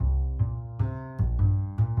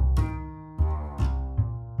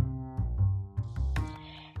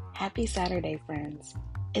Happy Saturday, friends.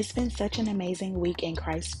 It's been such an amazing week in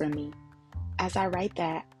Christ for me. As I write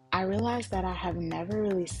that, I realize that I have never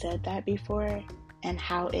really said that before and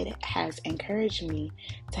how it has encouraged me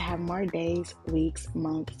to have more days, weeks,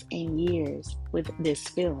 months, and years with this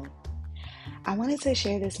feeling. I wanted to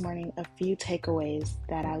share this morning a few takeaways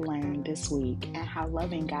that I learned this week and how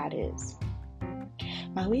loving God is.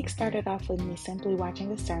 My week started off with me simply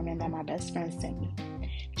watching a sermon that my best friend sent me.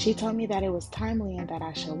 She told me that it was timely and that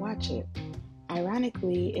I should watch it.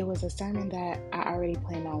 Ironically, it was a sermon that I already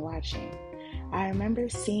planned on watching. I remember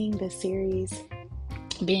seeing the series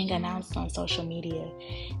being announced on social media,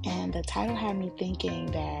 and the title had me thinking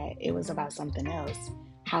that it was about something else.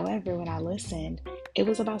 However, when I listened, it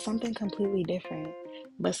was about something completely different,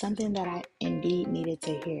 but something that I indeed needed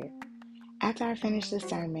to hear. After I finished the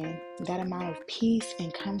sermon, that amount of peace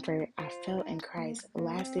and comfort I felt in Christ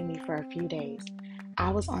lasted me for a few days. I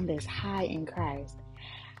was on this high in Christ.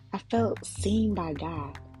 I felt seen by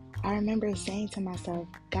God. I remember saying to myself,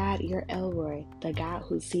 God, you're Elroy, the God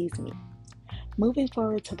who sees me. Moving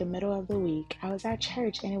forward to the middle of the week, I was at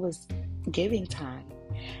church and it was giving time.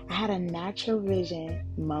 I had a natural vision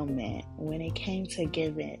moment when it came to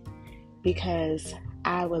giving because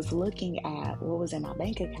I was looking at what was in my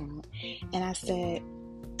bank account and I said,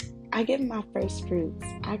 I give my first fruits.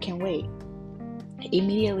 I can wait.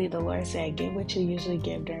 Immediately the Lord said, give what you usually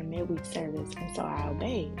give during midweek service. And so I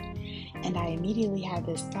obeyed. And I immediately had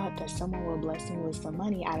this thought that someone will bless me with some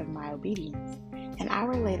money out of my obedience. An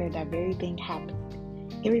hour later, that very thing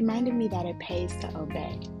happened. It reminded me that it pays to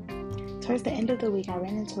obey. Towards the end of the week, I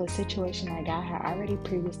ran into a situation that God had already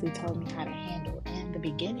previously told me how to handle. And in the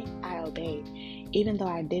beginning, I obeyed, even though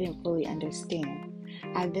I didn't fully understand.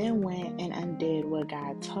 I then went and undid what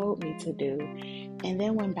God told me to do, and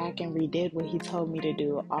then went back and redid what He told me to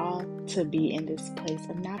do, all to be in this place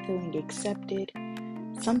of not feeling accepted,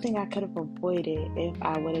 something I could have avoided if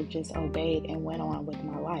I would have just obeyed and went on with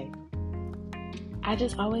my life. I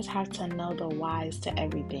just always have to know the whys to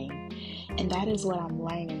everything, and that is what I'm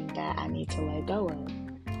learning that I need to let go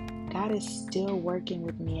of. God is still working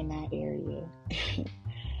with me in that area.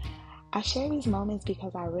 I share these moments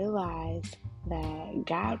because I realize that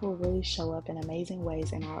God will really show up in amazing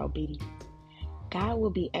ways in our obedience. God will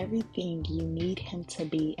be everything you need Him to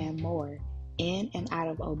be and more in and out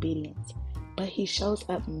of obedience. But He shows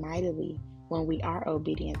up mightily when we are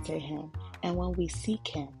obedient to Him and when we seek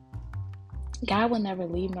Him. God will never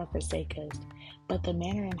leave nor forsake us, but the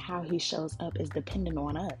manner in how He shows up is dependent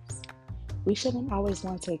on us. We shouldn't always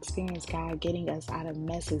want to experience God getting us out of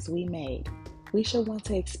messes we made. We should want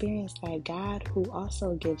to experience that God who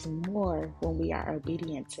also gives more when we are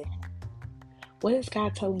obedient to Him. What is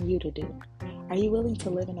God telling you to do? Are you willing to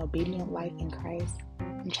live an obedient life in Christ?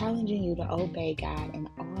 I'm challenging you to obey God in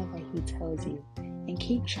all that He tells you and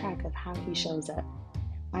keep track of how He shows up.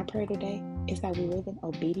 My prayer today is that we live an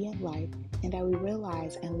obedient life and that we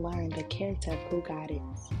realize and learn the character of who God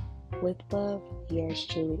is. With love, yours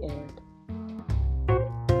truly, Eric.